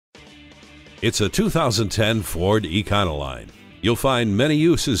It's a 2010 Ford Econoline. You'll find many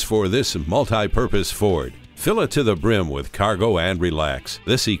uses for this multi-purpose Ford. Fill it to the brim with cargo and relax.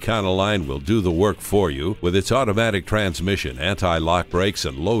 This Econoline will do the work for you with its automatic transmission, anti-lock brakes,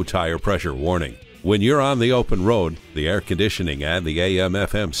 and low tire pressure warning. When you're on the open road, the air conditioning and the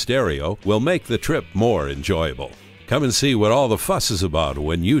AM/FM stereo will make the trip more enjoyable. Come and see what all the fuss is about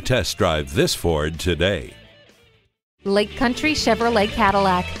when you test drive this Ford today. Lake Country Chevrolet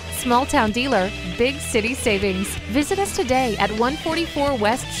Cadillac. Small town dealer, big city savings. Visit us today at 144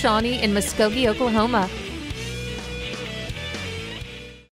 West Shawnee in Muskogee, Oklahoma.